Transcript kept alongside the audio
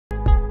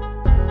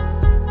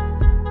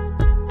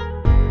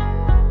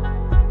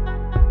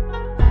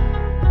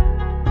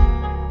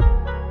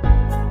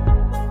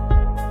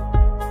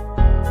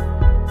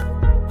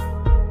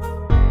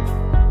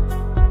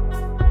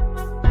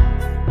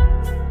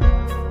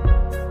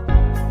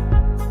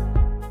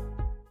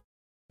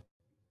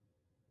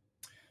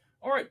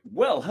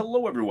Well,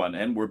 hello everyone,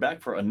 and we're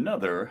back for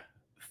another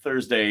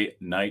Thursday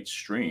night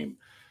stream.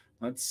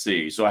 Let's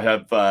see. So I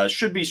have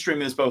should be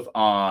streaming this both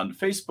on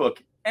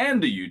Facebook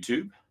and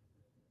YouTube,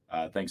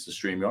 thanks to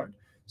StreamYard.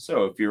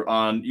 So if you're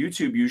on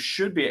YouTube, you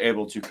should be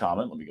able to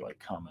comment. Let me get my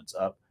comments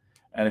up.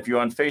 And if you're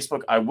on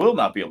Facebook, I will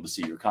not be able to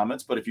see your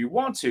comments. But if you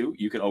want to,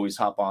 you can always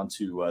hop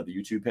onto the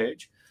YouTube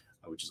page,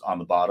 which is on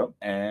the bottom,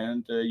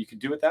 and you can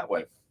do it that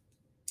way.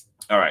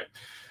 All right.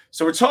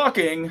 So we're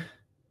talking.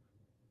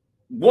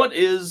 What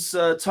is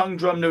tongue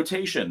drum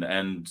notation?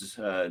 And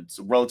it's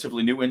a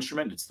relatively new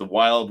instrument. It's the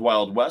Wild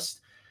Wild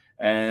West.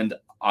 And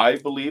I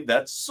believe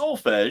that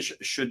solfege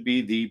should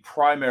be the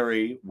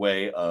primary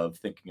way of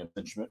thinking of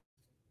the instrument.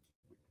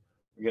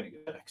 We're going to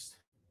go next.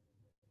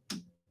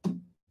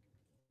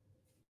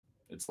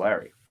 It's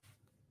Larry.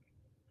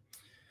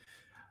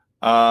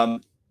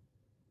 Let's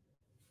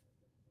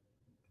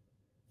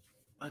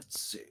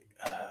see.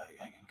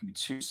 Give me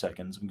 2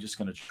 seconds. I'm just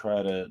going to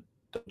try to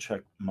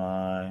check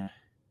my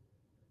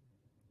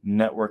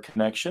network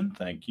connection.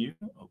 Thank you.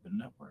 Open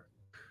network.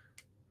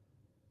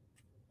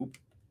 Oop.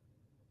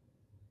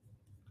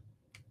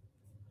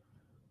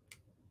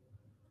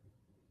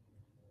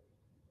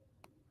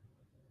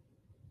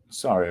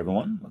 Sorry,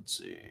 everyone. Let's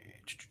see.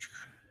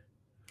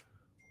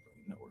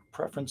 Network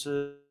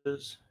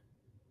preferences.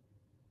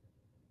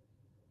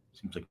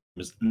 Seems like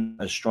it's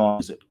not as strong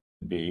as it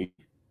could be.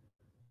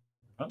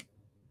 Oh.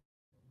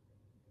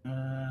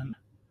 And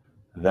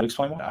that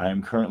explains why I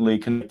am currently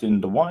connected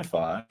to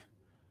Wi-Fi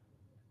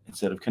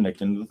instead of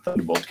connecting to the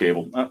Thunderbolt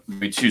cable. Give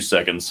me 2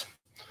 seconds.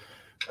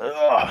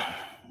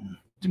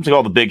 Seems like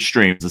all the big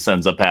streams this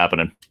ends up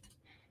happening.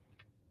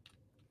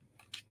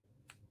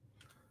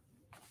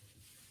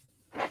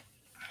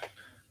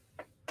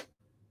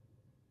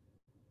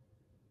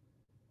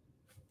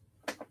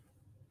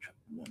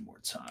 One more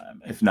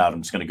time. If not,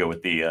 I'm just going to go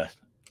with the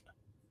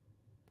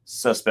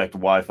suspect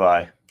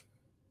Wi-Fi.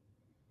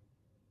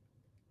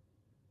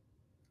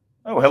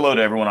 Oh, hello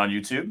to everyone on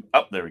YouTube.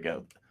 Oh, there we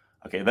go.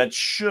 Okay, that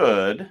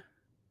should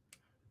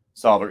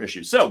solve our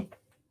issue. So,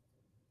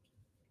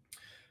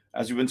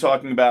 as we've been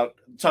talking about,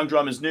 tongue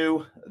drum is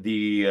new.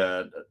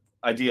 The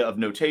idea of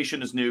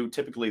notation is new.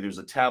 Typically, there's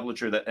a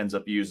tablature that ends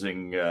up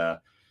using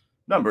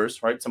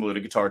numbers, right? Similar to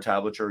guitar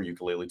tablature,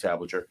 ukulele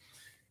tablature.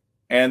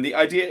 And the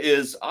idea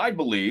is, I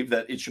believe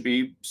that it should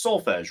be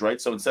solfege, right?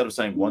 So instead of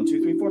saying 1,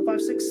 2, 3, 4,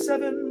 5, 6,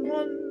 7,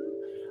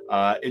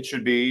 1, it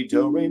should be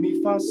do, re,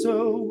 mi, fa,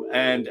 so,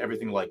 and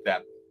everything like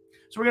that.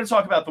 So we're going to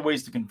talk about the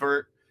ways to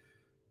convert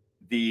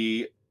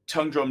the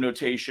tongue drum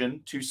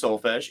notation to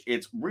solfege.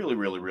 It's really,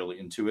 really, really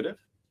intuitive.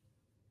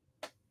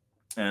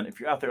 And if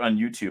you're out there on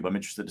YouTube, I'm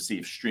interested to see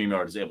if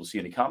StreamYard is able to see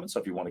any comments. So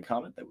if you want to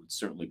comment, that would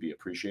certainly be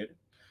appreciated.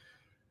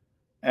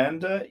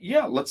 And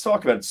yeah, let's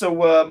talk about it.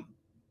 So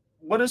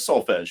what is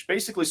solfege?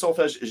 Basically,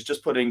 solfege is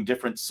just putting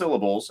different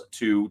syllables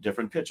to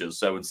different pitches.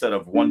 So instead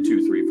of 1,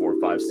 2, 3, 4,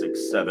 5,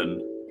 6,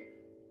 7,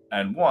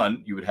 and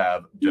 1, you would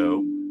have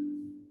do,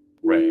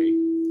 re,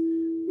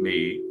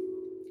 mi,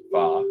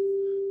 fa,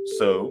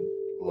 so,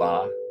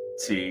 la,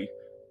 ti,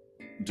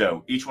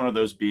 do. Each one of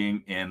those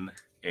being in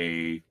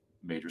a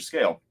major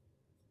scale.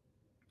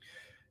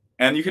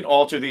 And you can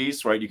alter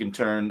these, right? You can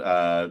turn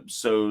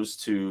so's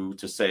to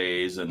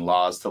says and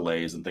la's to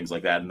lays and things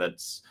like that. And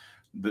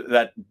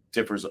that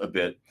differs a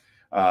bit.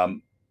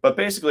 But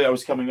basically, I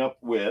was coming up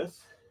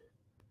with.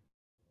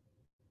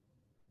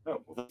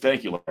 Oh, well,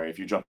 thank you, Larry. If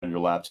you jump on your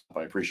laptop,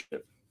 I appreciate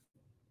it.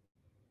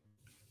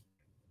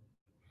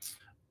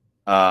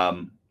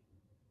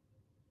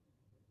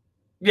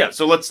 Yeah,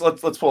 so let's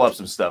pull up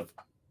some stuff.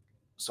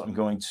 So I'm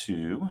going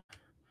to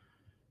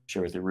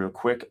share with you real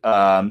quick.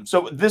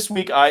 So this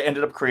week I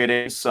ended up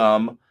creating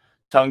some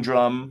tongue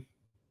drum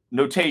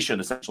notation,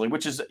 essentially,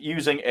 which is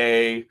using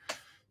a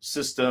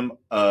system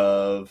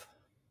of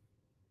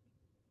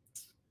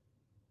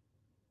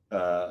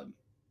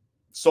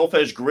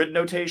solfege grid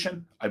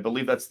notation. I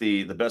believe that's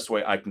the best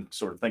way I can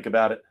sort of think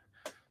about it.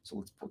 So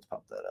let's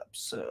pop that up.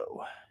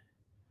 So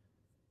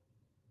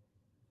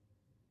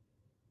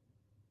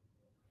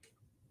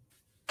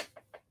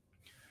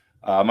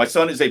my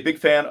son is a big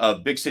fan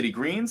of Big City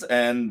Greens,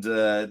 and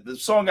the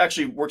song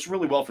actually works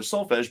really well for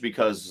solfege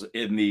because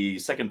in the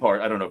second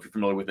part, I don't know if you're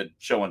familiar with it,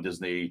 show on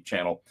Disney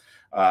Channel,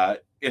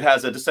 it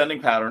has a descending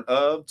pattern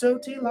of do,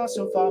 ti, la,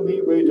 so, fa, mi,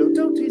 re, do,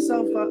 ti,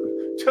 so, fa,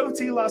 do,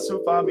 ti, la,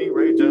 so, fa, mi,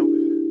 re,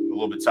 do. I'm a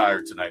little bit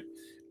tired tonight.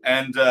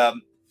 And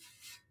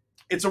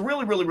it's a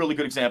really, really, really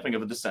good example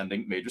of a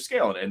descending major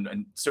scale,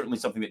 and certainly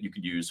something that you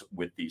could use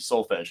with the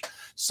solfege.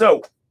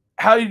 So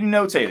how do you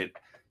notate it?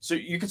 So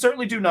you can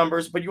certainly do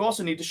numbers, but you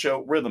also need to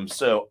show rhythm.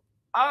 So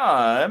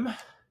I'm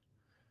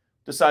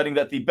deciding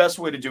that the best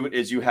way to do it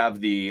is you have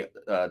the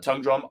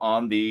tongue drum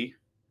on the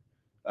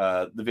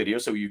video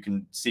so you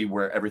can see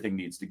where everything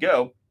needs to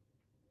go.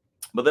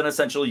 But then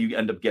essentially you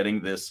end up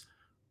getting this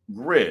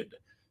grid.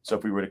 So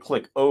if we were to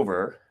click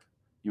over,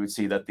 you would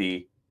see that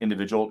the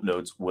individual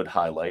notes would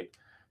highlight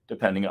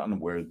depending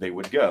on where they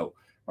would go.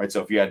 Right?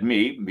 So if you had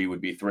mi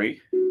would be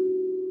 3.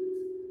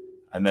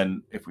 And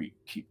then if we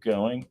keep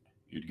going,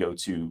 you'd go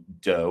to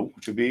do,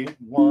 which would be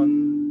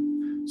 1,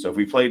 So if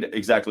we played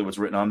exactly what's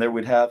written on there,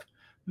 we'd have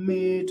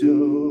mi,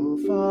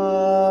 do,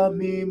 fa,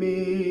 mi,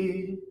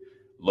 mi.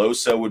 Low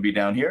so would be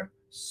down here.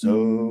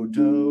 So,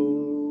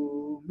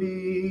 do,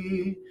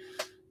 mi.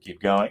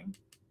 Keep going.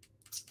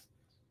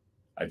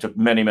 I took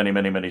many, many,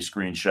 many, many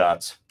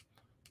screenshots.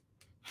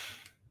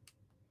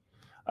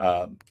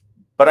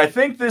 But I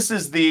think this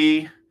is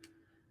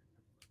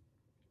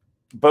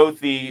both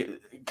the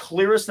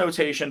clearest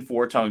notation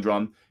for tongue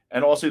drum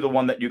and also the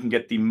one that you can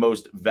get the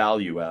most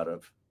value out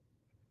of.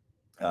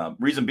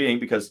 Reason being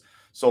because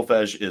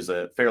solfege is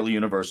a fairly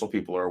universal.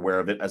 People are aware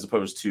of it, as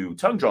opposed to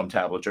tongue drum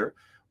tablature,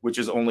 which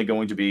is only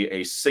going to be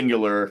a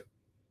singular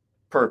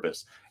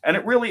purpose. And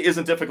it really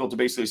isn't difficult to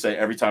basically say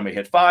every time I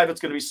hit 5, it's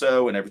going to be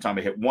so, and every time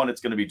I hit 1, it's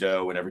going to be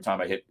do, and every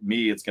time I hit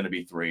mi, it's going to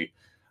be 3.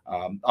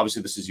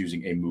 Obviously, this is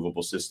using a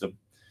movable system.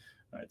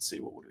 Let's see,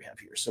 what do we have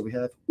here? So we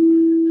have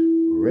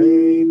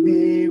re,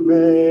 mi,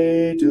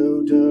 re,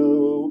 do,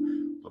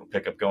 do. Little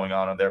pickup going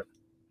on there,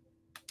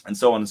 and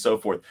so on and so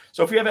forth.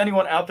 So if you have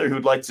anyone out there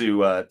who'd like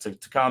to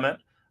comment,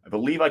 I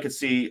believe I could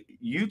see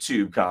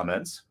YouTube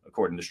comments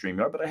according to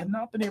StreamYard, but I have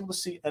not been able to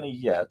see any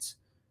yet.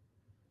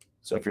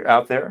 So if you're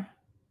out there,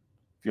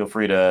 feel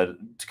free to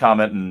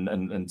comment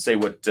and say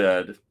what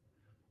the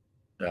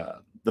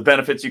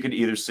benefits you could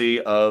either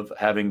see of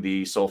having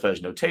the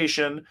solfege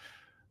notation.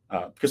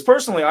 Because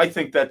personally, I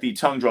think that the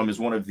tongue drum is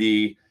one of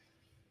the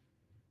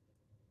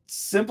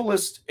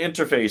simplest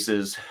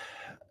interfaces,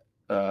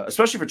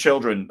 especially for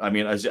children. I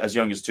mean, as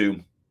young as 2,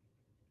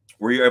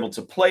 where you're able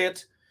to play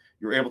it.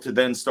 You're able to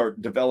then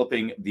start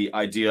developing the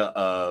idea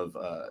of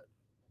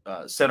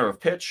center of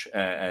pitch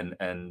and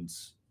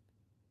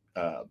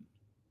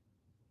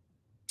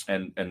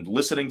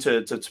listening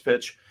to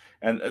pitch.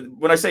 And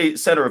when I say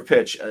center of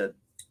pitch,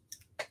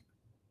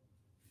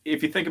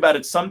 if you think about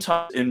it,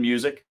 sometimes in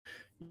music,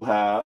 you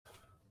have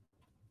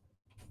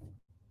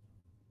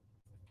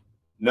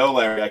no,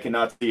 Larry, I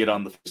cannot see it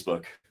on the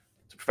Facebook.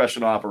 It's a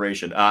professional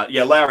operation.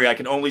 Yeah, Larry, I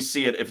can only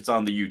see it if it's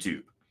on the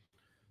YouTube.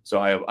 So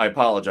I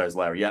apologize,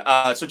 Larry.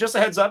 Yeah. So just a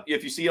heads up,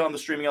 if you see it on the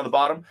streaming on the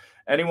bottom,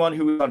 anyone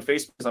who is on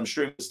Facebook, because I'm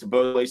streaming this to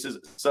both places,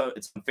 so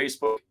it's on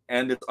Facebook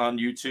and it's on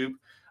YouTube.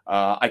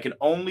 I can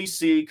only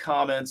see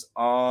comments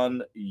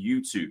on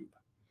YouTube.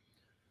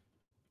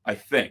 I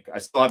think I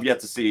still have yet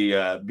to see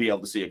be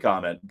able to see a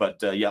comment,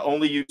 but yeah,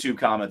 only YouTube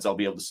comments I'll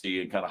be able to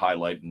see and kind of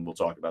highlight, and we'll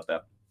talk about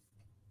that.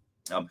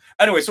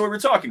 Anyway, so we were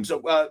talking.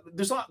 So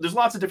there's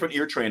lots of different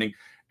ear training,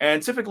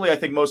 and typically, I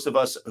think most of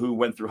us who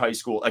went through high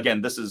school,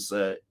 again, this is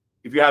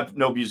if you have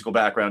no musical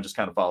background, just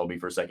kind of follow me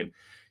for a second.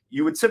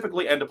 You would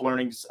typically end up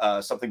learning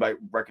something by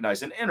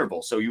recognizing an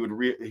interval. So you would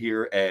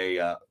hear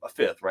a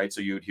fifth, right? So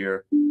you would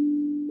hear,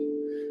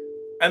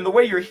 and the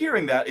way you're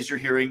hearing that is you're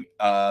hearing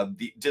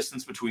the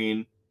distance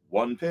between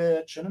one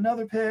pitch and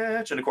another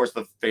pitch, and of course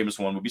the famous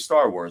one would be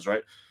Star Wars,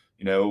 right?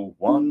 You know,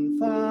 1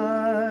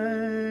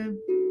 5.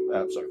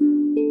 Sorry.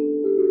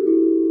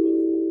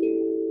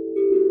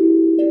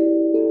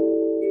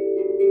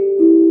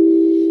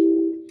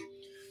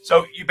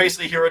 So you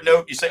basically hear a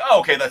note, you say, oh,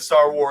 okay, that's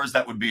Star Wars.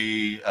 That would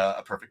be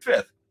a perfect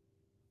fifth.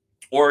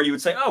 Or you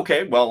would say, oh,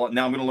 okay, well,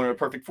 now I'm going to learn a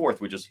perfect fourth,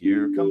 which is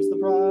here comes the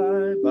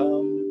bride.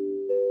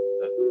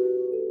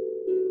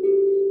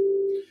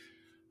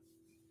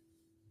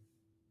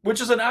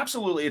 Which is an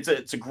absolutely,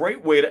 it's a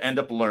great way to end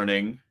up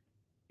learning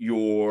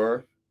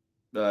your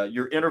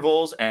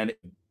intervals, and a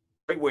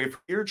great way for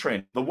ear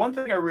training. The one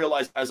thing I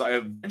realized as I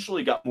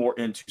eventually got more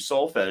into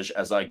solfege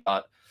as I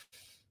got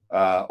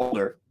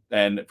older,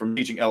 and from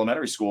teaching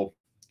elementary school,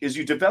 is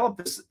you develop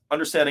this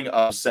understanding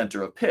of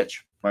center of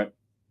pitch, right?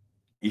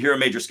 You hear a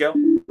major scale,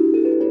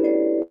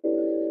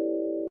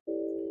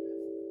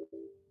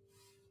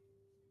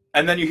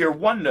 and then you hear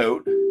one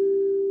note,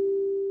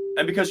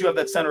 and because you have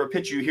that center of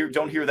pitch, you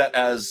don't hear that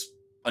as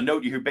a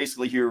note. You're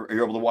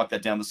able to walk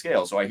that down the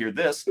scale. So I hear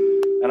this,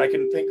 and I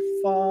can think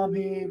fa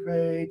mi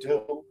re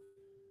do.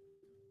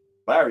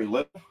 Larry,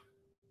 little.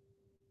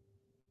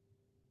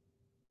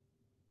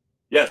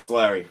 Yes,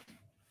 Larry.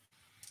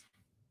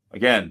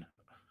 Again,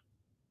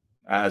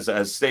 as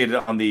stated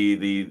on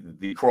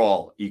the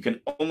crawl, you can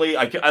only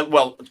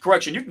well,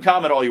 correction, you can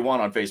comment all you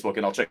want on Facebook,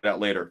 and I'll check it out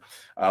later.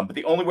 But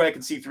the only way I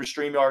can see through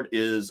StreamYard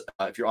is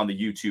if you're on the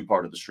YouTube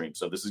part of the stream.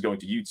 So this is going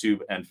to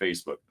YouTube and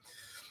Facebook.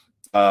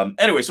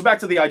 Anyway, so back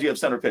to the idea of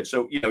center pitch.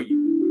 So you've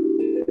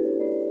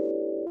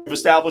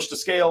established a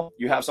scale,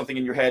 you have something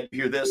in your head,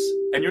 you hear this,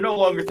 and you're no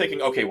longer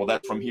thinking, okay, well,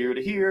 that's from here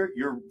to here.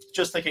 You're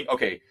just thinking,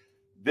 okay,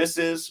 this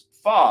is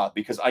fa,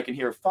 because I can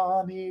hear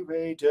fa mi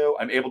re do.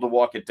 I'm able to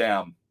walk it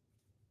down.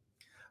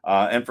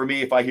 And for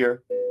me, if I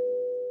hear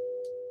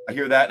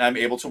that, and I'm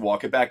able to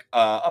walk it back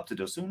up to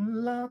do, so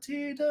la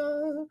ti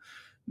do,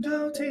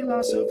 do ti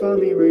la so fa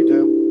mi re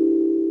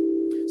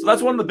do. So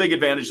that's one of the big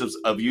advantages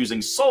of using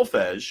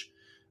solfege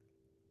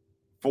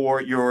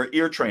for your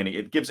ear training.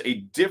 It gives a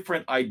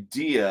different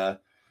idea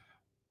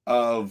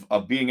of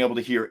being able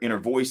to hear inner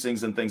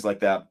voicings and things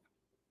like that.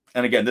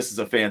 And again, this is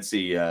a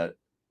fancy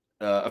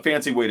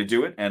way to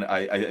do it, and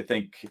I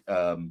think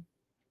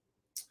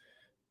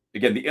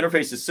again, the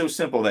interface is so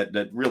simple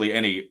that really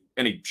any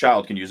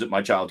child can use it.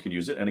 My child can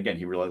use it. And again,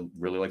 he really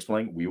likes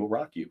playing We Will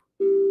Rock You.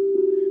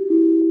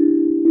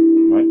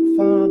 Right?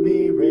 Fa,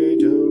 mi, re,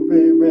 do,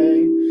 re,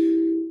 re.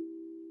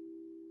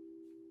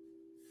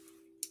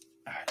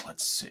 All right,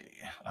 let's see.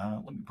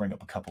 Let me bring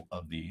up a couple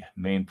of the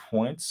main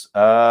points.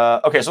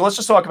 Okay, so let's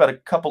just talk about a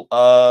couple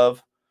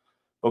of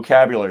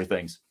vocabulary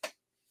things.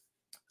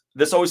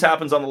 This always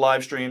happens on the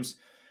live streams.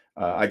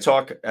 I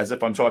talk as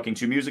if I'm talking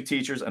to music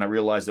teachers, and I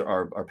realize there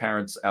are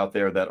parents out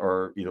there that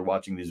are either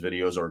watching these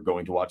videos or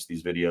going to watch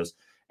these videos.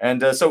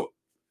 And so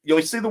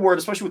you'll see the word,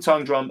 especially with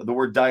tongue drum, the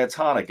word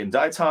diatonic. And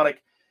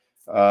diatonic,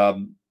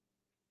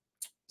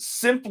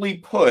 simply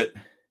put,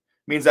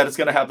 means that it's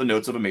going to have the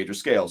notes of a major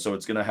scale. So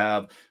it's going to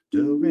have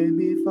do, re,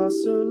 mi, fa,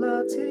 sol,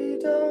 la, ti,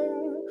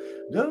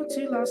 do,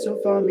 ti, la, sol,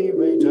 fa, mi,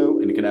 re,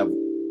 do. And you can have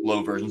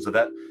low versions of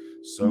that.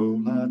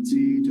 Sol, la,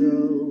 ti,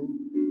 do.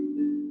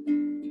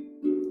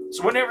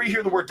 So whenever you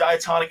hear the word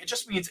diatonic, it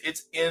just means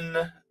it's in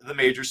the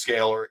major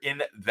scale or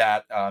in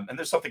that. And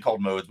there's something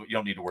called modes, but you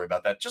don't need to worry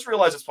about that. Just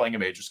realize it's playing a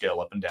major scale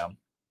up and down.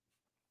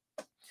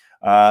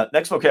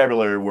 Next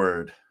vocabulary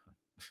word.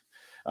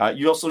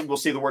 You also will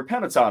see the word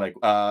pentatonic.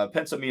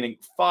 Penta meaning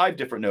 5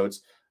 different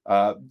notes.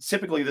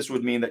 Typically, this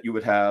would mean that you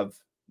would have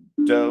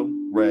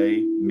do,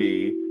 re,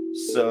 mi,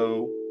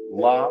 so,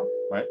 la,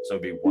 right? So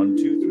it'd be 1,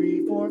 2,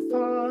 3, 4,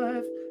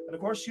 5. And of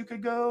course, you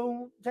could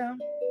go down.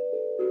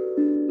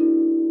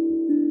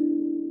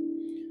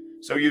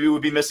 So you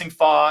would be missing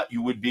fa,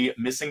 you would be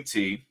missing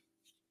ti.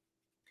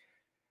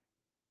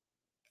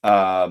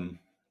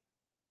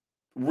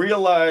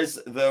 Realize,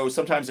 though,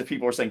 sometimes if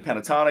people are saying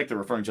pentatonic, they're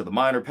referring to the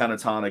minor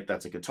pentatonic.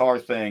 That's a guitar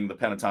thing. The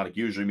pentatonic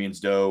usually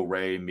means do,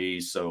 re, mi,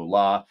 so,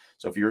 la.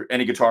 So if you're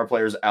any guitar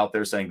players out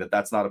there saying that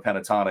that's not a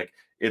pentatonic,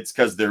 it's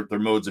because they're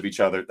modes of each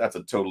other. That's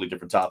a totally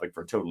different topic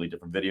for a totally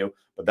different video,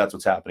 but that's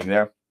what's happening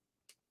there.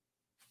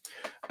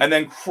 And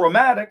then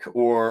chromatic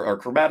or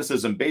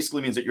chromaticism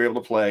basically means that you're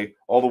able to play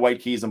all the white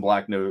keys and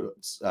black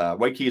notes,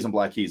 white keys and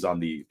black keys on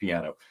the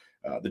piano.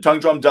 The tongue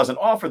drum doesn't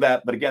offer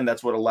that, but again,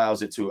 that's what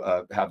allows it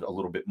to have a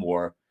little bit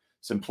more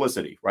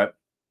simplicity, right?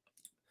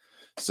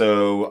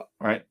 So,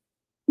 right,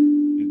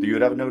 you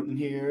would have a note in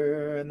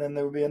here, and then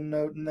there would be a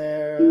note in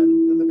there,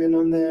 and then there'd be a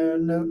note in there,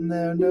 note in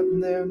there, note in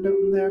there, note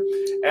in there.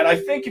 And I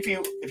think if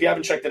you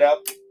haven't checked it out,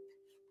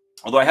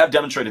 although I have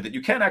demonstrated that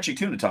you can actually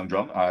tune a tongue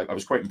drum, I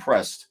was quite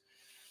impressed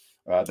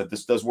that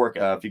this does work.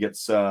 If you get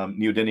some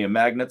neodymium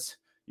magnets,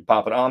 you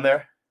pop it on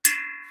there.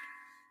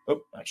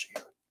 Oh,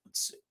 actually,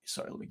 let's see.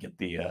 Sorry, let me get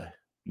the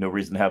no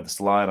reason to have the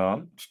slide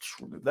on.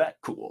 Remove that.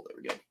 Cool. There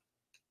we go.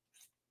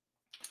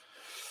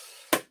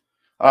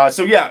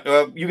 So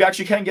yeah, you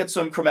actually can get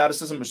some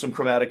chromaticism or some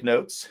chromatic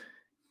notes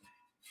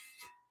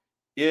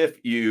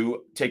if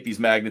you take these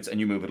magnets and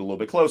you move it a little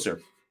bit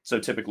closer. So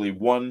typically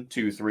 1,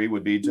 2, 3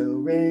 would be do,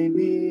 re,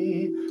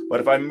 mi. But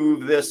if I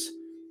move this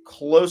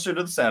closer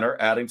to the center,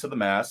 adding to the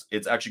mass,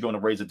 it's actually going to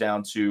raise it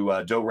down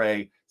to do,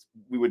 re.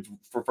 We would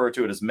refer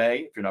to it as May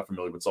if you're not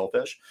familiar with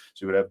solfege.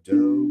 So you would have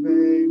do,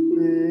 re,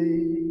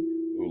 mi.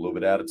 Ooh, a little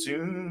bit out of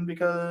tune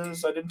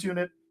because I didn't tune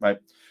it. Right,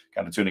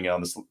 kind of tuning it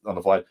on the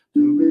fly.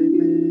 Do, re,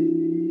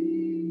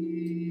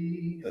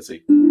 mi. Let's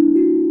see.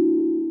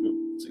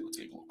 Ooh, let's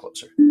get a little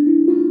closer.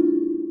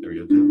 There we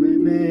go. Do, re,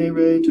 mi,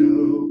 re,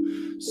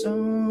 do,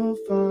 sol,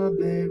 fa,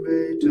 mi,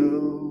 re,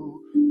 do.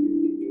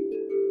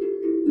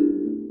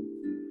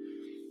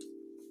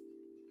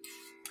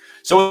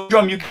 So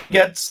drum, you can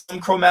get some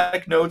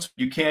chromatic notes.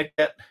 You can't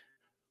get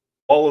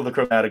all of the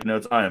chromatic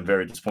notes. I am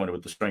very disappointed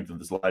with the strength of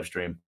this live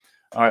stream.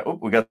 All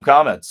right, we got some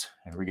comments.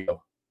 Here we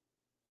go.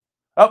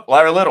 Oh,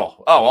 Larry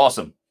Little. Oh,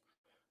 awesome.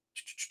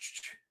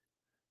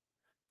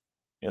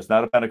 Yeah, it's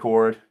not a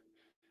pentachord.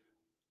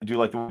 I do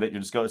like the way that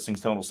you're discussing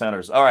tonal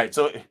centers. All right,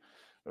 so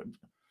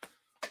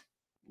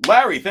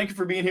Larry, thank you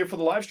for being here for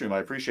the live stream. I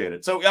appreciate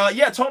it. So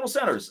yeah, tonal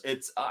centers.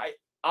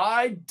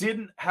 I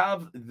didn't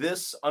have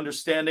this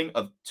understanding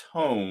of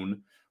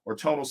tone or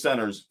tonal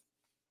centers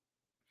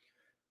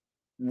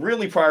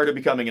really prior to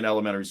becoming an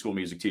elementary school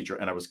music teacher,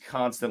 and I was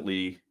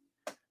constantly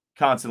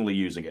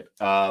using it.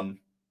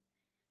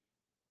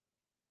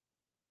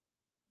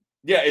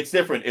 Yeah, it's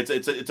different.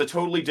 It's a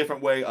totally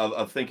different way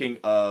of thinking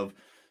of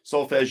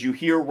solfege. You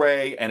hear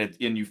re and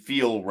you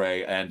feel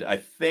re, and I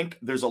think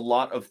there's a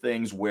lot of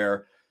things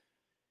where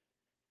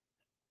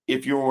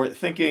if you're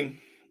thinking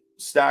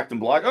stacked and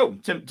block. Oh,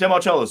 Tim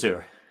Marcello's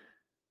here.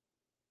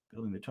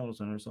 Building the tonal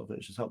center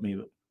solfege has helped me.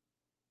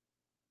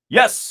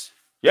 Yes,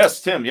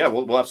 Tim. Yeah,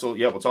 we'll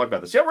absolutely. Yeah, we'll talk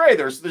about this. Yeah, Ray.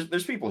 There's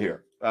people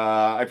here.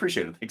 I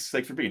appreciate it.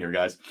 Thanks for being here,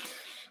 guys.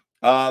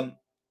 I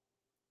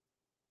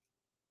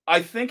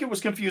think it was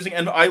confusing,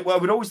 and I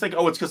would always think,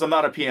 oh, it's because I'm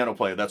not a piano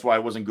player. That's why I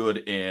wasn't good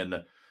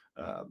in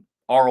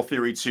Aural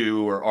Theory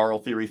 2 or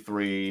Aural Theory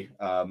 3.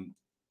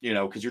 You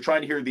know, because you're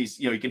trying to hear these.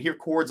 You know, you can hear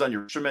chords on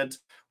your instrument,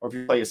 or if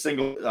you play a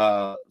single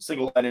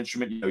line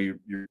instrument, you know,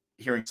 you're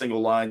hearing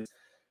single lines.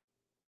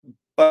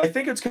 But I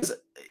think it's because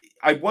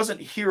I wasn't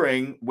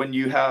hearing when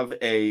you have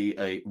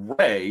a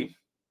re.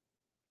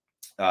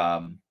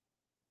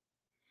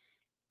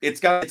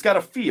 It's got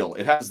a feel.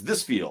 It has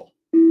this feel.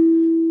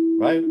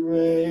 right?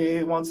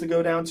 Re wants to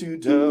go down to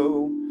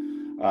do.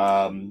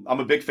 I'm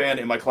a big fan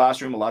in my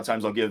classroom. A lot of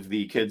times I'll give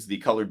the kids the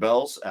colored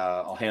bells.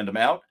 I'll hand them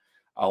out.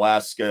 I'll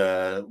ask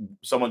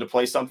someone to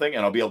play something,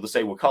 and I'll be able to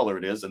say what color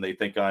it is, and they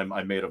think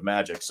I'm made of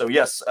magic. So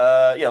yes,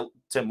 yeah,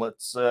 Tim,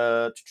 let's.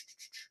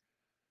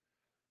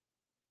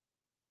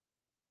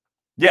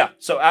 Yeah,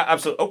 so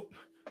absolutely. Oh,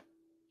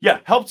 yeah,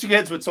 helps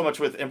kids with so much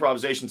with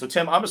improvisation. So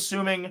Tim, I'm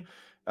assuming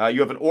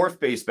you have an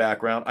Orff-based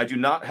background. I do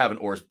not have an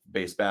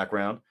Orff-based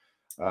background.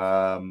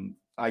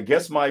 I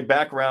guess my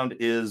background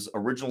is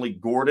originally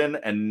Gordon,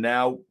 and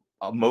now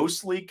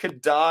mostly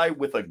Kadai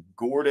with a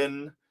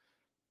Gordon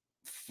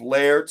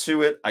flair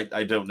to it.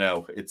 I don't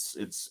know.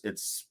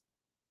 It's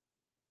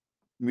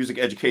music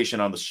education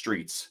on the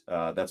streets.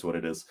 That's what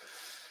it is.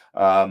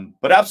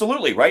 But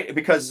absolutely, right?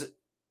 Because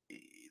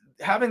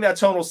having that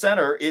tonal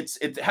center,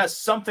 it has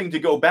something to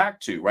go back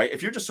to, right?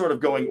 If you're just sort of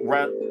going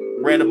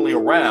randomly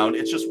around,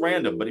 it's just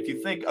random. But if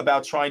you think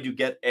about trying to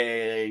get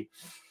a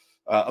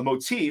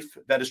motif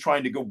that is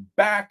trying to go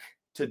back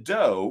to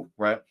do,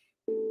 right?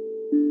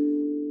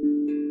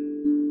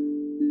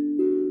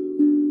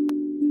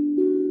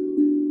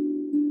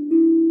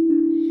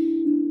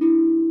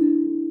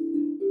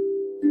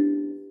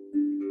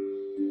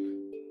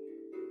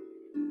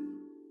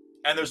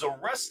 And there's a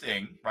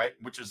resting, right?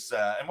 Which is,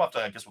 and we'll have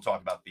to, I guess we'll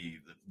talk about the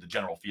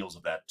general feels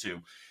of that too.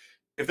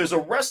 If there's a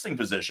resting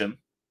position,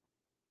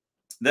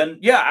 then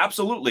yeah,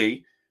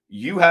 absolutely,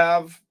 you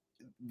have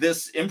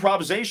this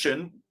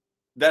improvisation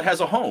that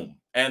has a home.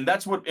 And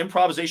that's what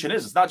improvisation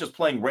is. It's not just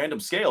playing random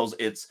scales,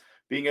 it's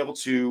being able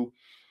to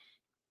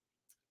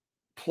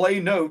play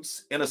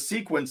notes in a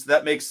sequence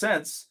that makes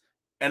sense.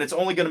 And it's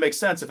only going to make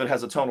sense if it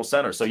has a tonal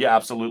center. So yeah,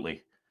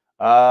 absolutely.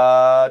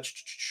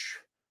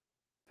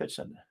 Pitch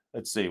and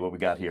let's see what we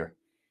got here.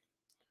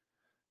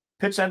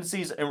 Pitch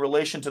tendencies in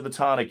relation to the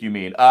tonic, you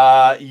mean?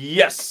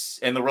 Yes,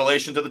 in the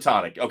relation to the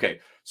tonic. Okay.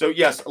 So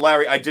yes,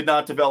 Larry, I did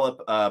not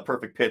develop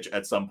perfect pitch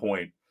at some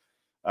point.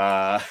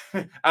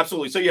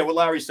 Absolutely. So yeah, what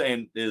Larry's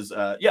saying is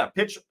yeah,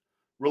 pitch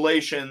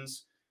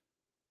relations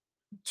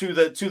to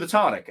the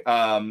tonic.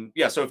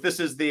 Yeah, so if this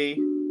is the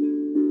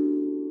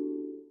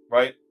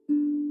right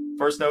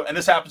first note, and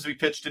this happens to be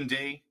pitched in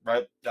D,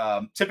 right?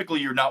 Typically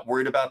you're not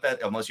worried about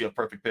that unless you have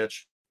perfect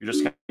pitch. You're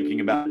just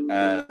thinking about it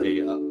as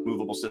a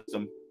movable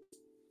system.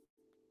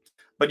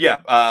 But yeah,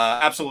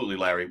 absolutely,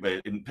 Larry,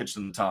 in pitch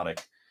in the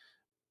tonic.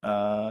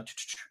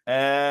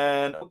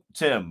 And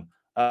Tim,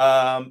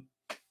 and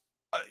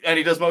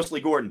he does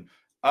mostly Gordon.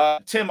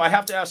 Tim, I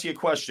have to ask you a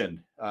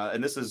question,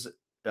 and this is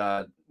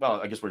well,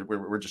 I guess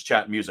we're just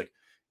chatting music.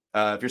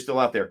 If you're still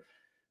out there,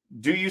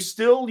 do you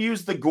still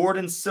use the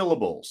Gordon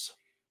syllables?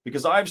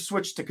 Because I've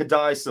switched to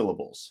Kadai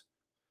syllables.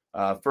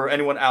 For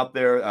anyone out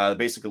there,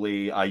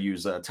 basically I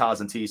use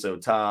tas and t, so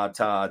ta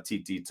ta ti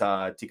ti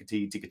ta tika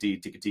ti tika ti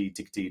tika ti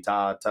tika ti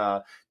ta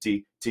ta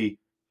ti ti,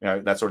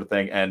 that sort of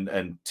thing.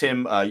 And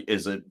Tim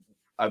is a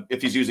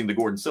if he's using the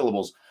Gordon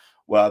syllables,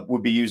 well,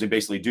 would be using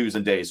basically do's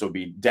and days, so it'd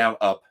be down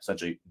up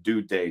essentially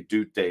do day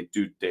do day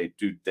do day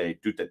do day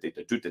do day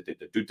do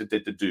day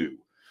do do.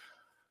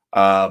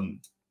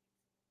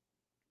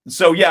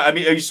 So yeah, I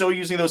mean, are you still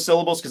using those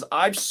syllables? Because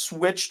I've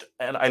switched,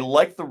 and I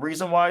like the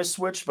reason why I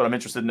switched, but I'm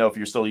interested to know if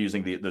you're still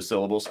using the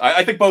syllables.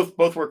 I think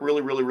both work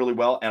really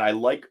well, and I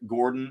like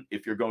Gordon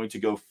if you're going to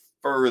go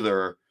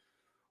further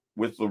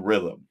with the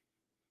rhythm.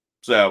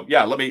 So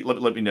yeah, let me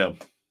know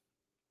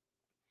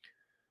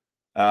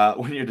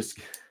when you're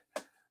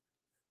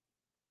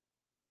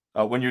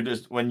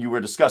just when you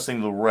were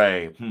discussing the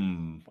ray.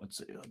 Let's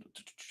see.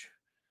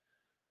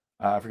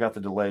 I forgot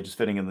the delay, just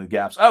fitting in the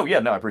gaps. Oh yeah,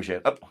 no, I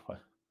appreciate it. Oh.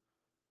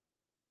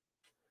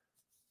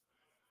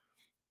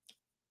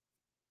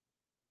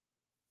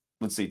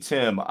 Let's see,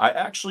 Tim. I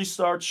actually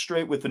start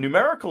straight with the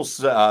numerical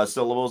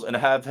syllables and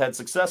have had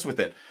success with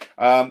it.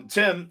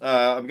 Tim,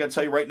 I'm going to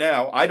tell you right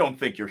now, I don't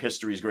think you're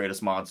history's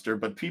greatest monster,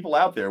 but people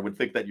out there would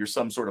think that you're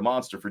some sort of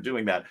monster for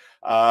doing that.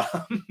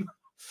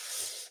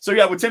 So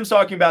yeah, what Tim's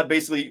talking about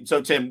basically,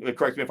 so Tim,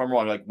 correct me if I'm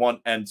wrong, like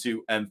 1 and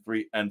 2 and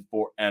 3 and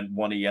 4 and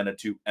 1 and a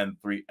 2 and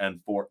 3 and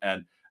 4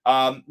 and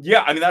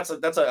yeah, I mean that's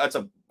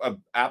a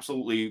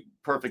absolutely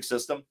perfect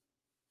system.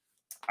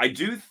 I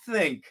do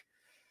think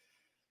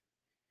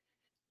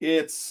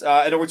it's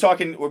and we're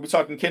talking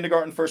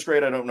kindergarten, first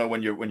grade. I don't know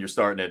when you're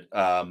starting it.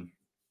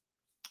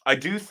 I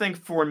do think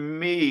for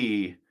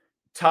me,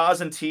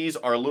 tas and t's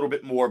are a little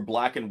bit more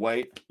black and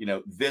white. You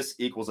know, this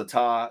equals a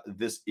ta,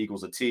 this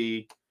equals a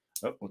t.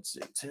 Oh, let's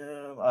see,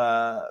 Tim.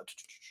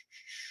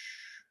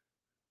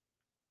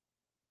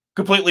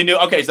 Completely new.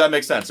 Okay, so that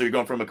makes sense. So you're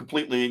going from a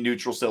completely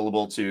neutral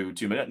syllable to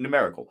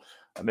numerical.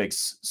 That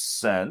makes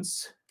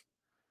sense.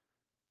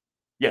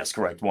 Yes,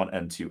 correct. 1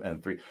 and 2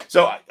 and 3.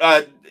 So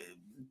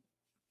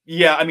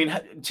yeah, I mean,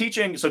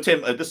 teaching. So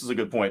Tim, this is a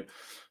good point.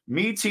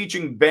 Me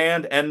teaching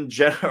band and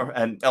general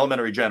and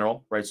elementary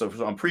general, right? So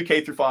I'm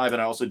pre-K through 5,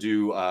 and I also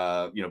do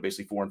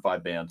basically 4 and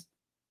 5 band.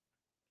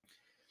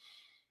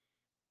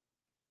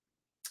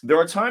 There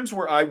are times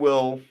where I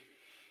will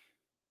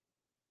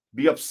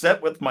be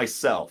upset with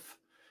myself,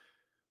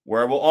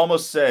 where I will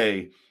almost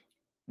say,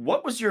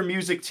 what was your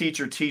music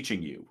teacher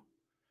teaching you?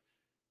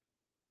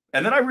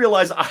 And then I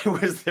realized I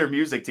was their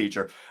music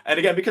teacher. And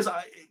again, because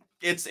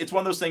it's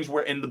one of those things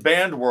where in the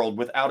band world,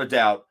 without a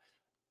doubt,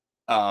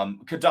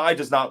 Kadai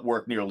does not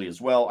work nearly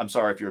as well. I'm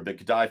sorry if you're a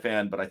big Kadai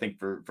fan, but I think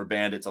for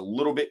band, it's a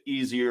little bit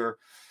easier.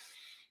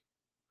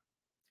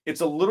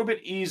 It's a little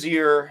bit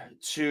easier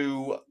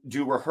to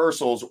do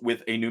rehearsals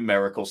with a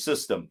numerical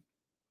system.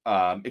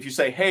 If you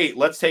say, hey,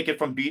 let's take it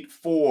from beat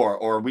 4,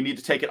 or we need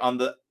to take it on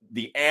the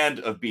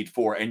and of beat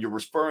 4, and you're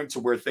referring to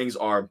where things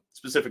are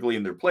specifically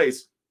in their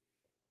place,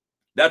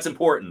 that's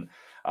important.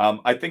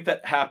 I think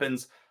that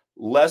happens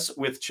less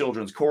with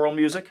children's choral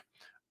music.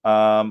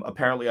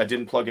 Apparently, I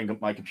didn't plug in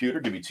my computer.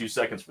 Give me 2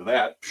 seconds for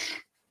that.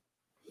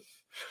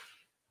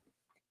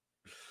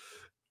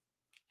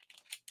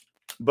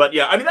 But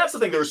yeah, I mean, that's the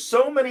thing. There's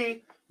so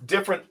many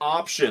different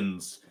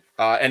options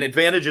and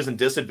advantages and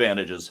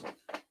disadvantages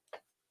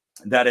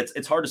that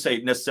it's hard to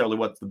say necessarily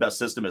what the best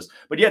system is.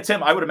 But yeah,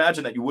 Tim, I would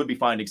imagine that you would be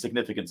finding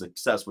significant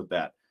success with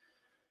that.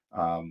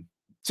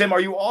 Tim,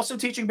 are you also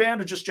teaching band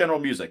or just general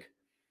music?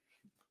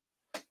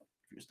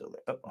 You're still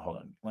there. Oh, hold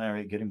on,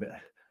 Larry, getting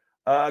back.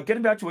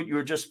 Getting back to what you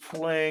were just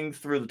playing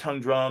through the tongue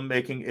drum,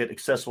 making it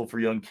accessible for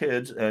young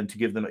kids and to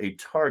give them a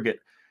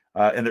target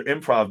and their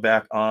improv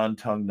back on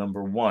tongue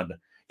number 1.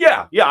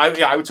 Yeah,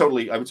 I would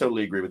totally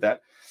agree with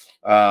that.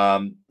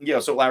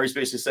 So Larry's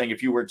basically saying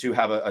if you were to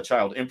have a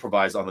child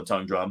improvise on the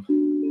tongue drum,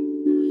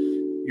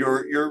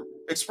 you're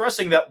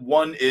expressing that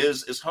 1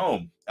 is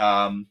home,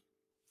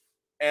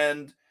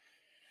 and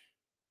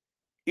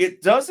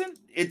it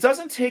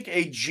doesn't take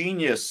a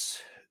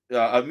genius,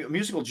 a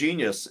musical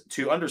genius,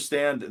 to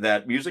understand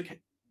that music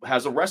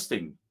has a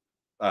resting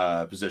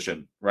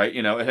position, right?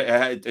 You know,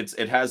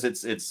 it has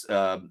its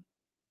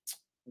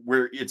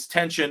where it's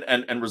tension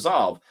and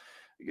resolve.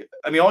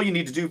 I mean, all you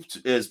need to do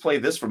is play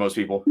this for most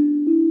people.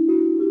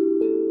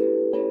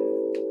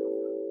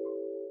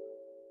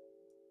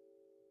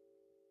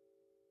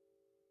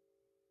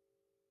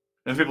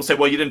 And people say,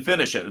 well, you didn't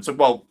finish it. It's like,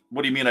 well,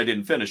 what do you mean I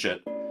didn't finish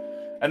it?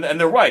 And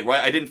they're right?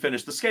 I didn't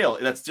finish the scale.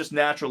 That's just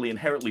naturally,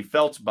 inherently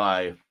felt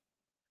by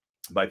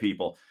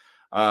people.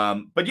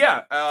 But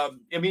yeah, I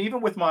mean, even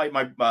with my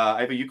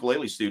I have a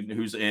ukulele student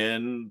who's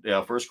in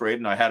first grade,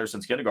 and I had her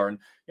since kindergarten.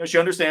 You know, she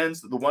understands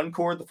the 1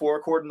 chord, the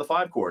 4 chord, and the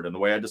 5 chord. And the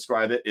way I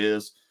describe it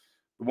is,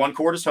 the 1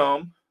 chord is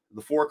home.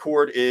 The 4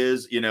 chord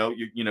is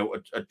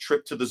a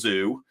trip to the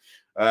zoo.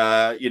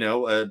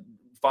 A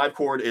 5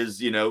 chord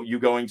is you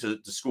going to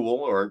school,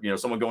 or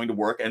someone going to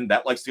work, and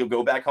that likes to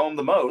go back home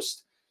the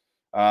most.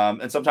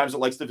 And sometimes it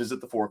likes to visit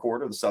the 4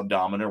 chord or the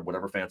subdominant, or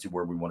whatever fancy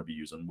word we want to be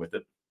using with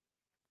it.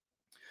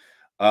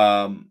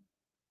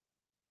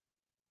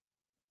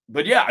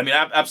 But yeah, I mean,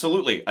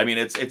 absolutely. I mean,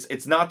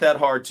 it's not that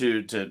hard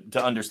to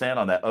understand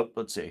on that.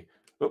 Let's see.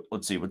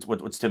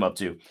 What's Tim up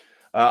to?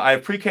 I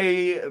have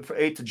pre-K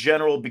 8 to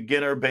general,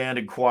 beginner, band,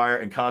 and choir,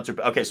 and concert.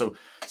 Okay, so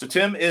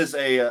Tim is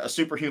a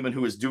superhuman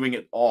who is doing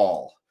it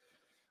all.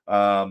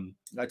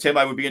 Tim,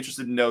 I would be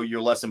interested to know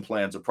your lesson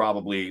plans are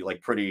probably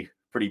like pretty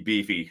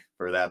beefy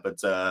for that.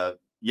 But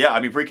yeah, I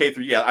mean, pre-K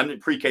through, I'm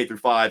pre-K through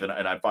 5, and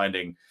I'm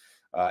finding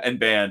and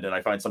band, and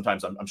I find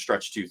sometimes I'm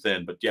stretched too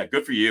thin. But yeah,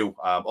 good for you.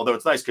 Although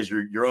it's nice because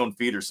you're your own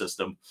feeder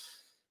system,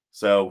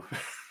 so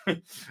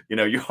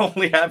you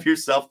only have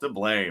yourself to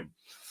blame.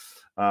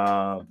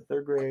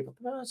 3rd grade.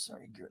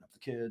 Sorry, gearing up the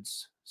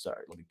kids.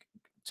 Sorry, let me.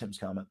 Tim's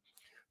comment.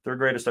 3rd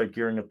grade, I started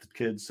gearing up the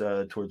kids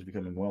towards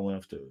becoming well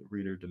enough to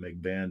reader to make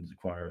band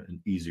acquire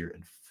an easier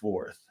in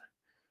 4th.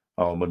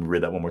 Oh, I'm going to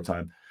read that one more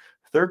time.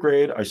 3rd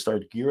grade, I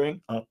started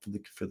gearing up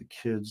for the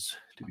kids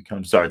to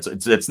become. Sorry,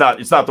 it's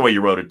not the way you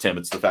wrote it, Tim.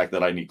 It's the fact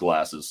that I need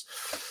glasses.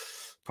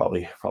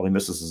 Probably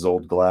misses his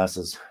old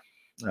glasses.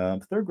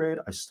 3rd grade,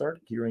 I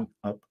start gearing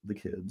up the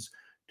kids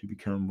to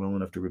become well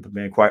enough to read the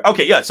band choir.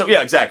 Okay, yeah. So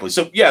yeah, exactly.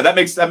 So yeah, that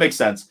makes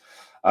sense.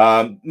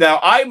 Now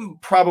I'm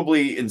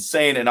probably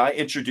insane, and I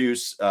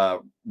introduce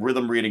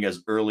rhythm reading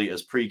as early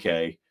as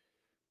pre-K,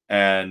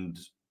 and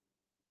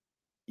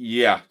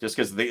yeah, just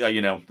because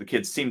the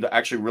kids seem to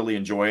actually really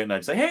enjoy it, and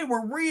I'd say, hey,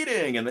 we're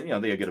reading, and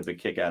then they get a big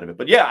kick out of it.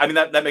 But yeah, I mean,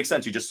 that makes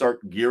sense. You just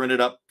start gearing it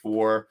up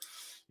for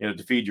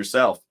to feed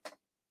yourself.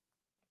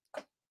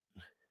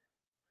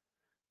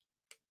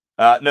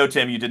 No,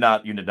 Tim, you did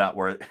not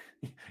wear it.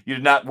 You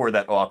did not wear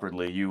that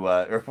awkwardly. You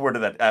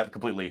worded that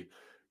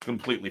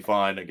completely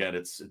fine. Again,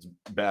 it's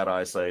bad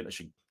eyesight.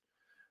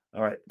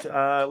 All right,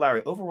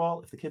 Larry.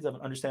 Overall, if the kids have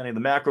an understanding of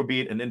the macro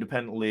beat and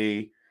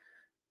independently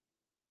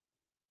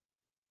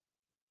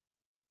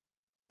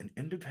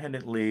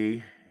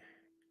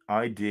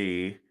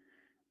ID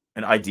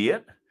an ID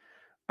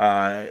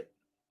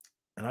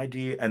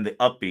and the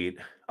upbeat.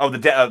 Oh, the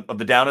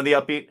down and the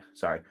upbeat.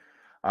 Sorry.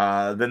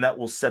 Then that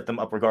will set them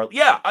up regardless.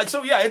 Yeah.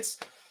 So yeah,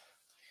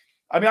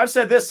 I mean, I've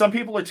said this. Some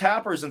people are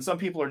tappers and some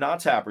people are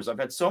not tappers. I've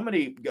had so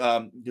many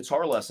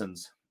guitar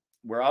lessons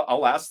where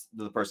I'll ask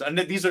the person,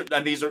 and these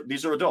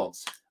are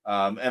adults,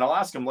 and I'll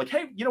ask them like,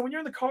 hey, when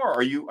you're in the car,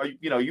 are you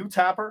a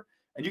tapper?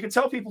 And you can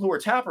tell people who are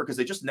tapper because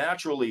they just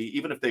naturally,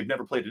 even if they've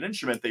never played an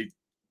instrument,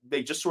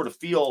 they just sort of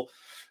feel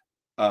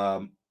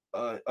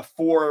a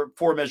four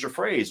measure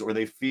phrase, or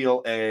they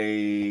feel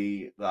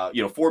a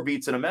 4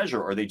 beats in a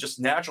measure, or they just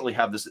naturally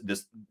have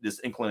this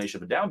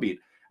inclination of a downbeat.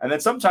 And then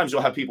sometimes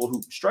you'll have people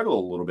who struggle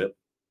a little bit,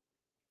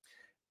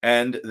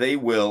 and they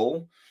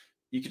will.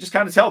 You can just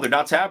kind of tell they're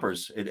not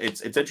tappers.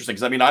 It's interesting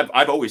because I mean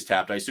I've always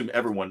tapped. I assume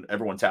everyone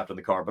tapped in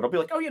the car, but I'll be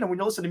like, oh, when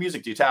you listen to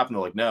music, do you tap? And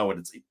they're like, no.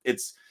 And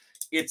it's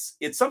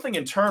something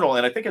internal.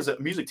 And I think as a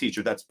music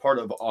teacher, that's part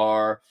of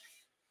our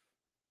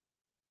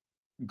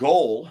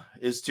goal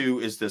is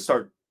to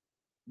start,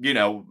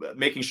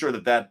 making sure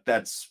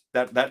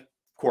that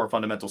core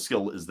fundamental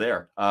skill is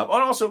there. And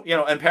also,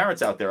 and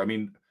parents out there, I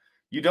mean,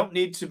 you don't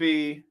need to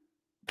be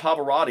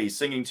Pavarotti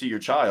singing to your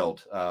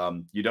child.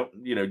 You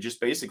don't,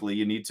 just basically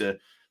you need to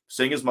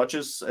sing as much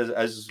as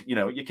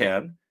you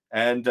can,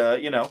 and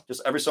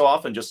just every so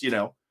often, just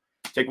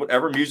take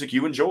whatever music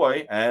you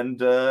enjoy and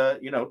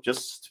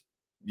just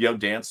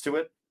dance to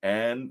it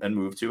and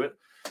move to it.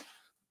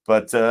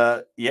 But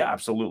yeah,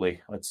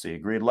 absolutely. Let's see.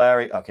 Agreed,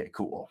 Larry. Okay,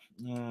 cool.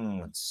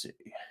 Let's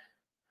see.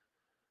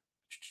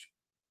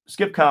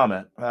 Skip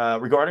comment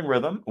regarding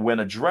rhythm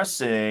when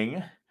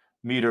addressing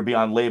meter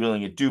beyond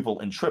labeling it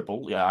duple and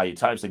triple, i.e.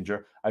 time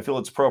signature, I feel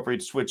it's appropriate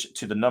to switch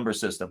to the number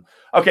system.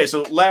 Okay,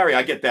 so Larry,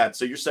 I get that.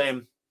 So you're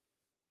saying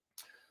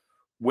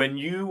when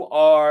you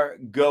are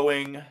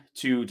going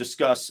to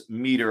discuss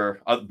meter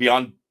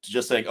beyond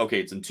just saying, okay,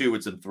 it's in 2,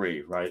 it's in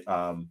 3, right?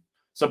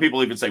 Some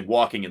people even say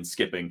walking and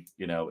skipping,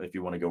 if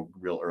you want to go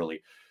real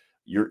early.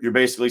 You're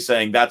basically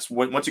saying that's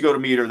when, once you go to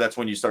meter, that's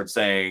when you start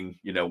saying,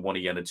 1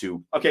 again and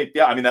 2. Okay,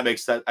 yeah, I mean, that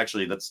makes sense.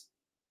 Actually, that's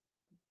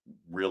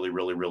really,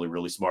 really, really,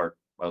 really smart.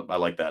 I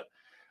like that.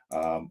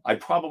 I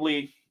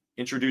probably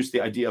introduced the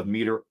idea of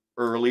meter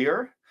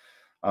earlier.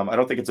 I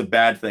don't think it's a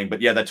bad thing,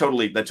 but yeah, that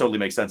totally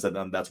makes sense.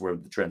 And that's where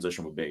the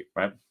transition would be,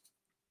 right?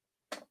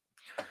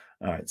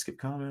 All right, skip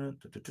comment.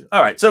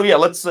 All right, so yeah,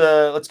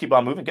 let's keep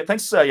on moving.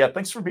 Thanks,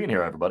 thanks for being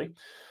here, everybody.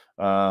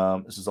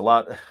 This is a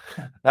lot,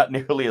 not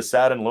nearly as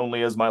sad and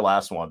lonely as my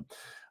last one.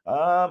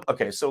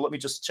 Okay, so let me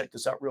just check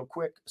this out real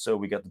quick. So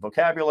we got the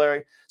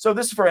vocabulary. So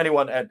this is for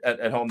anyone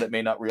at home that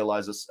may not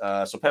realize this.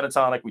 So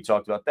pentatonic, we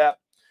talked about that.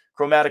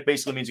 Chromatic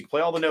basically means you can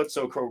play all the notes.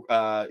 So,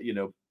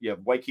 you have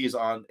white keys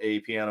on a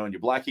piano and your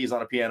black keys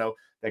on a piano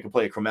that can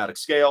play a chromatic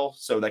scale.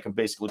 So that can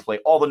basically play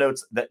all the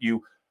notes that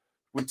you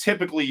would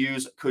typically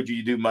use. Could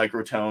you do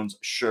microtones?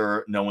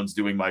 Sure. No one's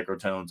doing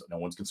microtones. No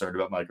one's concerned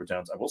about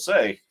microtones. I will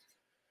say,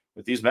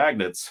 with these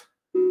magnets,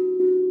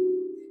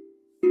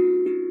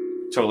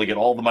 totally get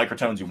all the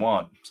microtones you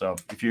want. So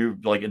if you're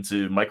like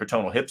into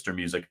microtonal hipster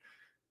music,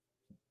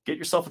 get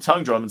yourself a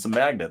tongue drum and some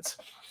magnets.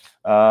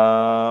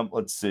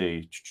 Let's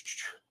see.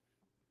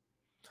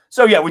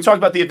 So yeah, we talked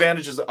about the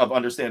advantages of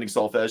understanding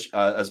solfege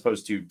as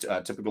opposed to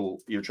typical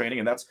ear training,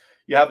 and that's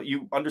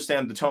you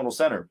understand the tonal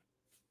center,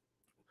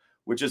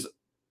 which is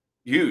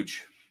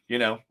huge.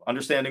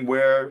 Understanding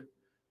where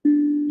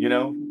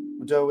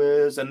do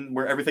is and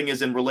where everything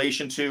is in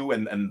relation to,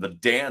 and the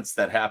dance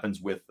that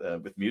happens with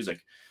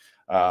music.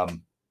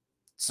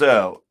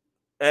 So,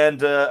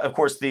 and of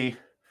course the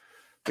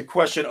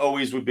question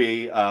always would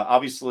be,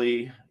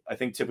 obviously, I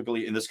think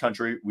typically in this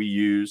country we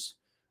use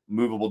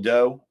movable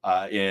do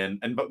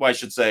but I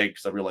should say,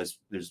 because I realize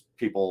there's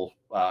people,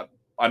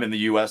 I'm in the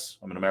US,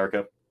 I'm in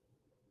America,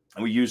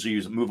 and we usually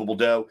use movable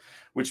do,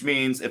 which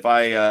means if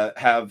I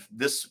have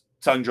this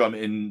tongue drum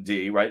in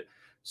D, right?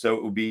 So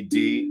it would be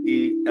D,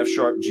 E, F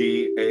sharp,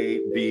 G, A,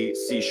 B,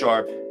 C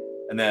sharp,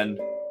 and then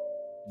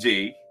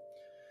D.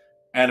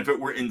 And if it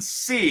were in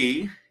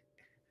C,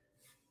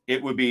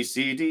 it would be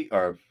C, D,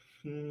 or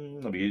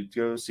let me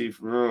go see.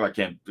 I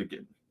can't,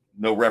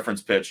 no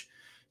reference pitch.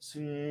 C,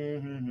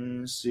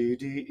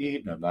 D,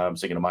 E. No, I'm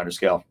singing a minor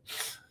scale.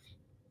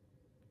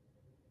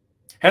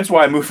 Hence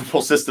why a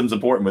movable system's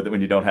important with it when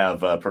you don't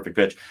have perfect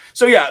pitch.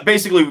 So yeah,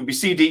 basically it would be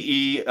C, D,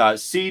 E,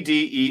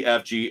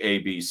 F, G, A,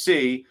 B,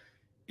 C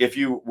if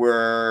you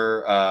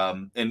were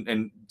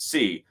in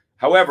C.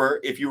 However,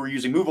 if you were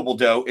using movable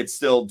do, it's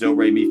still do,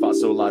 re, mi, fa,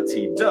 sol, la,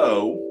 ti,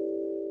 do.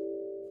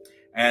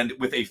 And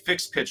with a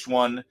fixed pitch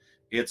one,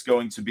 it's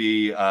going to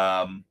be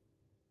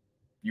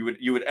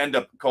you would end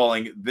up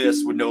calling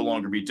this would no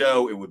longer be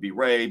do, it would be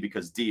re,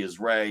 because D is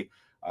re.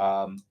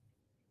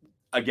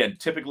 Again,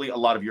 typically a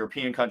lot of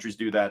European countries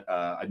do that.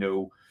 I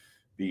know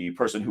the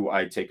person who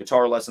I take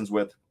guitar lessons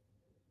with,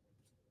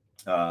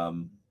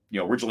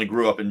 originally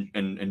grew up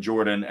in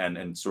Jordan,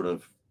 and sort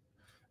of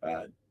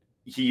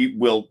he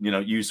will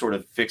use sort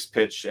of fixed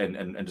pitch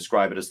and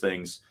describe it as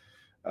things,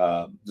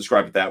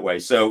 describe it that way.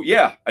 So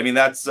yeah, I mean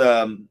that's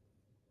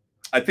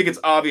I think it's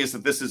obvious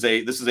that this is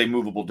a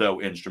movable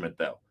do instrument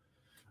though.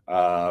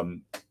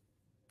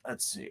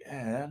 Let's see,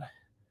 and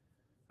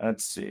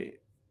let's see.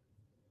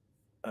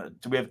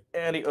 Do we have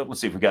any? Let's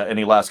see if we got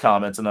any last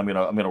comments, and I'm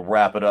gonna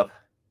wrap it up.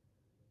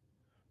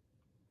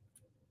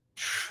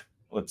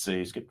 Let's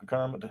see. Skip the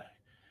comment.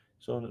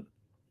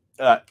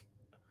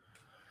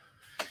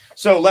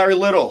 So Larry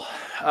Little,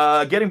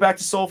 getting back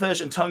to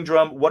solfege and tongue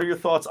drum, what are your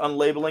thoughts on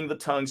labeling the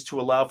tongues to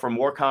allow for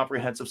more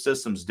comprehensive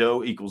systems?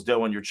 Do equals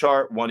do on your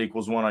chart. 1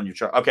 equals 1 on your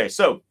chart. Okay,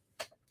 so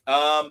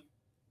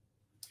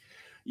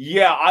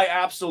Yeah, I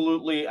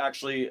absolutely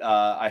actually.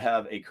 I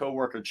have a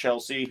coworker,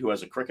 Chelsea, who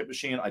has a Cricut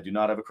machine. I do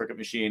not have a Cricut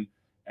machine,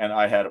 and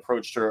I had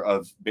approached her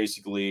of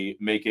basically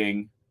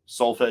making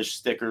solfege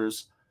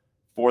stickers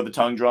for the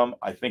tongue drum.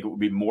 I think it would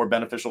be more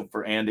beneficial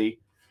for Andy.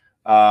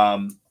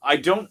 I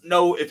don't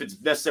know if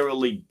it's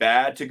necessarily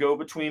bad to go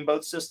between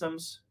both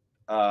systems,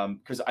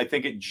 because I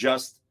think it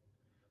just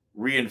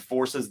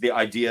reinforces the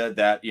idea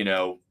that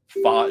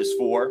fa is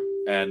 4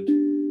 and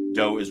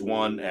do is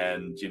 1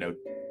 and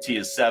t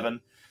is 7.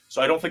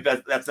 So I don't think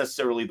that that's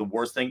necessarily the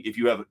worst thing if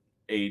you have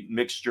a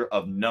mixture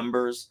of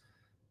numbers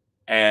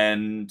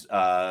and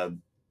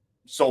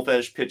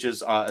solfege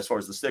pitches as far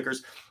as the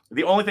stickers.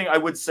 The only thing I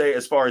would say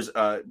as far as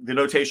the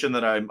notation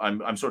that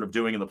I'm sort of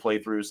doing in the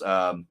playthroughs,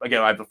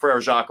 again, I have the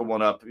Frere Jacques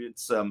one up.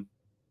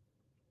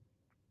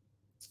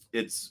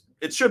 It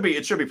should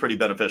be pretty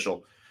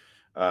beneficial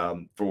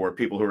for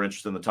people who are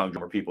interested in the tongue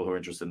drum or people who are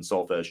interested in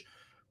solfege.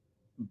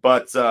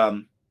 But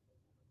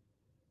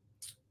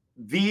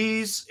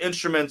these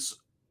instruments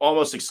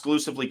almost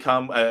exclusively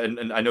come,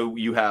 and I know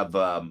you have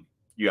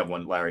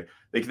one, Larry.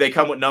 They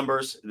come with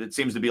numbers. It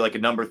seems to be like a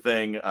number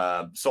thing.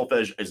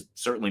 Solfege is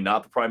certainly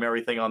not the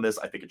primary thing on this.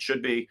 I think it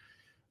should be.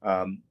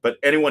 But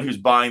anyone who's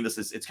buying this,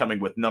 it's coming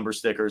with number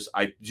stickers.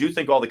 I do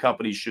think all the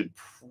companies should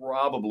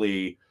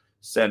probably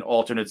send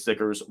alternate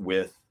stickers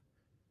with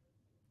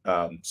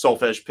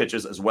solfege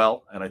pitches as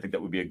well. And I think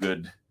that would be a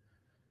good,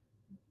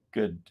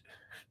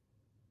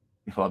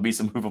 well, be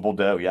some movable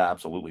dough. Yeah,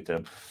 absolutely,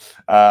 Tim.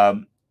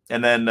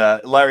 And then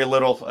Larry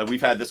Little,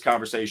 we've had this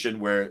conversation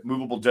where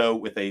movable dough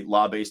with a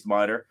law-based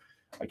minor.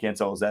 I can't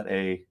tell. Is that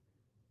a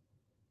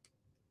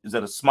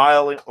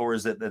smile or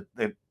is it is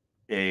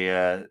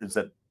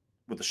that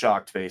with a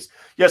shocked face?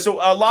 Yeah. So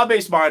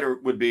law-based minor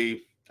would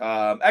be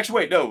actually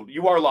wait, no,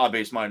 you are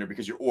law-based minor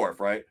because you're ORF,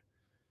 right?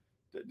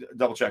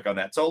 Double check on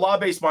that. So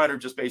law-based minor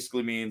just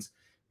basically means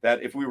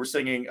that if we were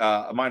singing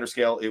a minor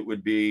scale, it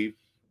would be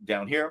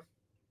down here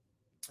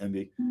and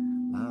be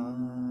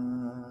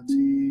la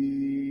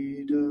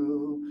ti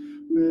do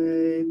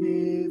re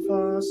mi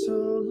fa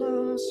sol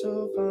la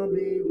so fa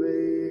mi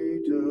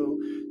re do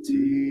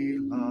ti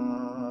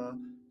la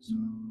so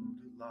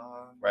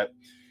la. Right.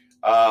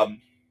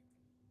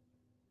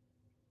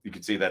 You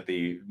can see that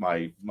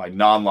my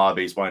non-law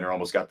based minor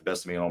almost got the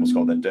best of me and almost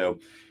called that do.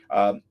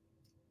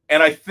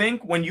 And I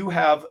think when you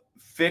have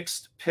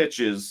fixed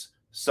pitches,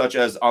 such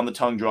as on the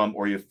tongue drum,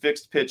 or you have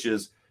fixed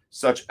pitches,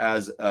 such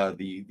as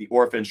the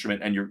ORF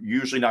instrument, and you're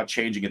usually not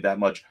changing it that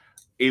much,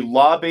 a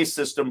law-based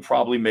system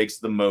probably makes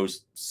the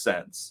most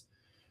sense.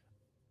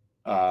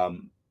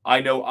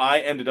 I know I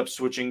ended up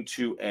switching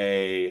to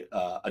a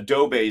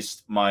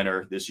do-based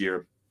minor this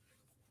year,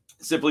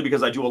 simply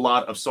because I do a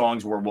lot of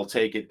songs where we'll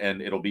take it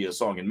and it'll be a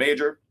song in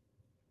major,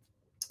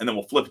 and then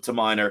we'll flip it to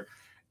minor.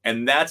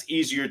 And that's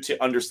easier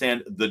to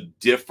understand the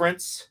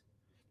difference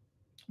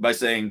by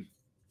saying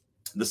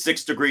the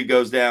 6th degree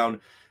goes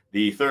down,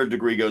 the 3rd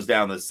degree goes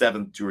down, the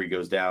 7th degree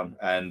goes down.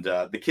 And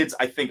the kids,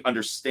 I think,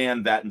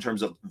 understand that in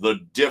terms of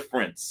the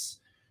difference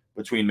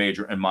between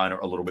major and minor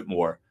a little bit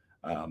more.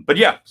 But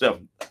yeah, so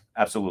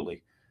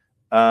absolutely.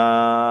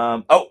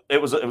 Oh, it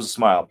was a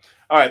smile.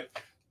 All right.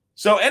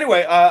 So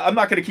anyway, I'm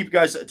not going to keep you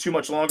guys too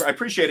much longer. I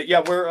appreciate it. Yeah,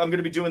 I'm going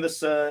to be doing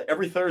this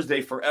every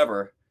Thursday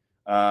forever.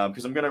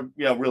 Because I'm gonna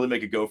really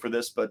make a go for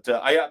this. But Tim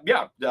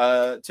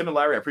and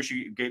Larry, I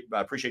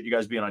appreciate you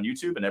guys being on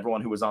YouTube, and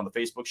everyone who was on the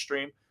Facebook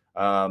stream.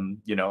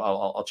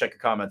 I'll check your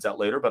comments out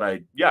later, but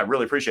I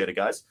really appreciate it,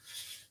 guys.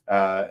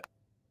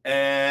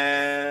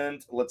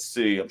 And let's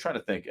see, I'm trying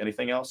to think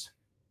anything else.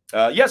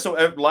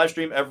 So live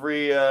stream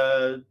every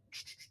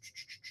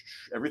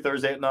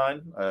Thursday at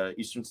 9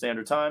 Eastern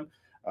Standard Time.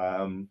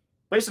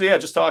 Basically,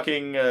 just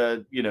talking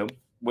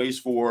ways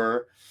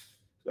for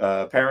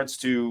parents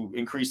to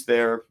increase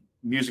their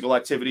musical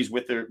activities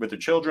with their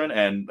children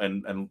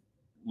and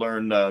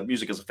learn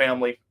music as a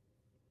family.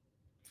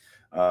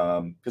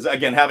 Because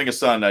again, having a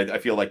son, I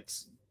feel like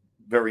it's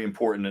very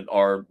important in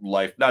our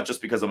life, not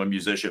just because I'm a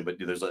musician, but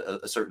there's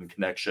a certain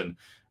connection.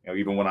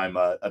 Even when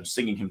I'm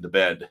singing him to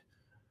bed.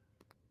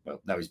 Well,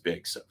 now he's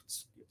big, so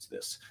it's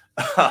this.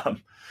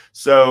 Absolutely.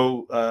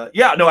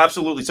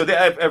 So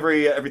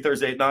every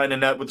Thursday at 9,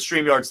 and with the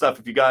StreamYard stuff,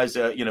 if you guys,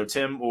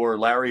 Tim or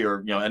Larry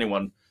or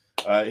anyone.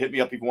 Hit me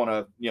up if you want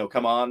to,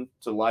 come on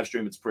to the live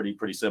stream. It's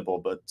pretty simple,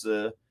 but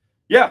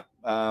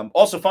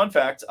also fun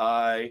fact,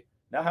 I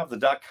now have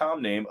the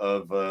 .com name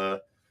of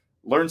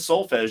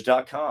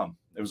learnsolfege.com.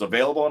 It was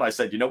available, and I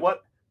said, you know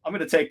what? I'm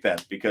going to take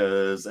that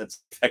because that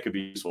could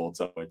be useful at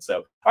some point.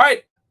 So, all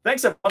right.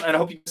 Thanks, everyone, and I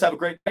hope you guys have a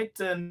great night.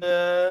 And,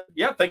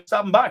 thanks for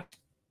stopping by.